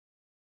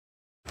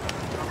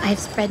I've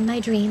spread my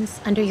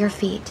dreams under your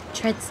feet.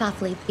 Tread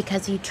softly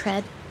because you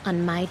tread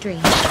on my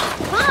dreams.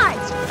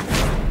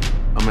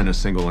 I'm in a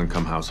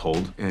single-income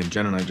household, and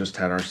Jen and I just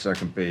had our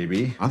second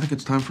baby. I think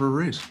it's time for a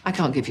raise. I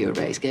can't give you a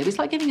raise, Gabe. It's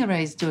like giving a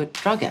raise to a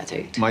drug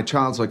addict. My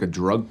child's like a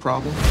drug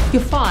problem.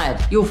 You're fired.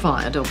 You're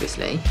fired,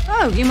 obviously.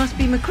 Oh, you must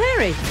be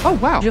McCreary. Oh,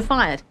 wow. You're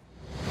fired.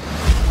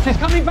 She's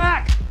coming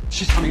back!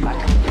 She's coming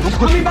back. She's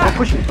coming back!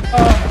 Push me.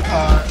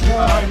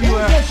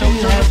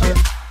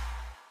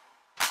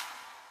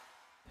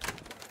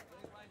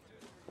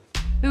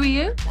 Who are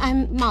you?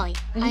 I'm Molly.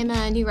 I'm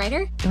a new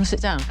writer. You want to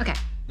sit down? Okay.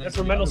 That's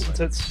for mental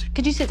tits.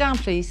 Could you sit down,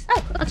 please?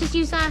 Oh, I'll just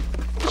use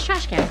this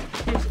trash can.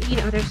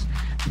 There's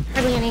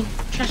hardly any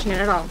trash in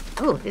it at all.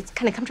 Oh, it's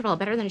kind of comfortable,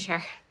 better than a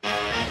chair.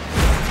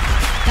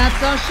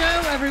 That's our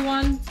show,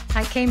 everyone.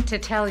 I came to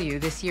tell you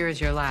this year is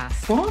your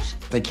last. What?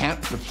 They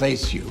can't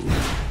replace you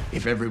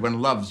if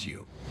everyone loves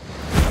you.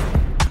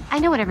 I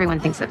know what everyone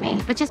thinks of me,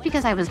 but just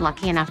because I was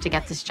lucky enough to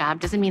get this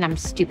job doesn't mean I'm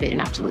stupid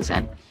enough to lose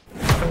it.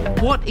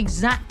 What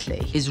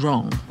exactly is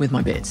wrong with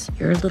my bits?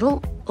 You're a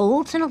little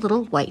old and a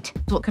little white.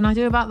 What can I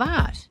do about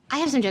that? I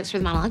have some jokes for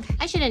the monologue.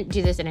 I shouldn't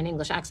do this in an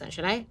English accent,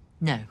 should I?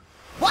 No.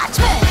 Watch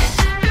me!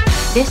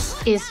 This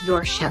is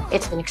your show.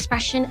 It's an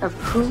expression of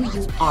who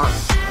you are.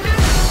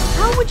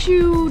 How would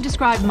you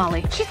describe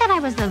Molly? She said I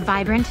was a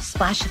vibrant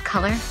splash of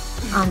color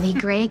on the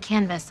gray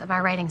canvas of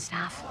our writing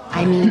staff.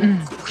 I mean,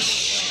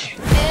 whoosh.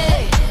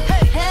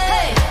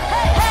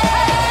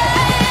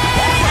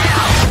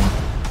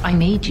 I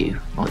need you,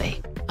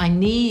 Molly. I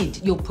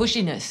need your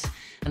pushiness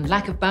and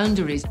lack of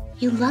boundaries.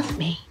 You love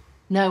me.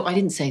 No, I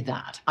didn't say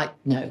that.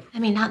 No. I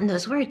mean, not in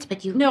those words,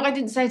 but you... No, I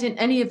didn't say it in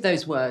any of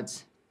those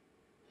words.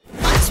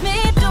 Watch me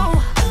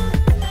do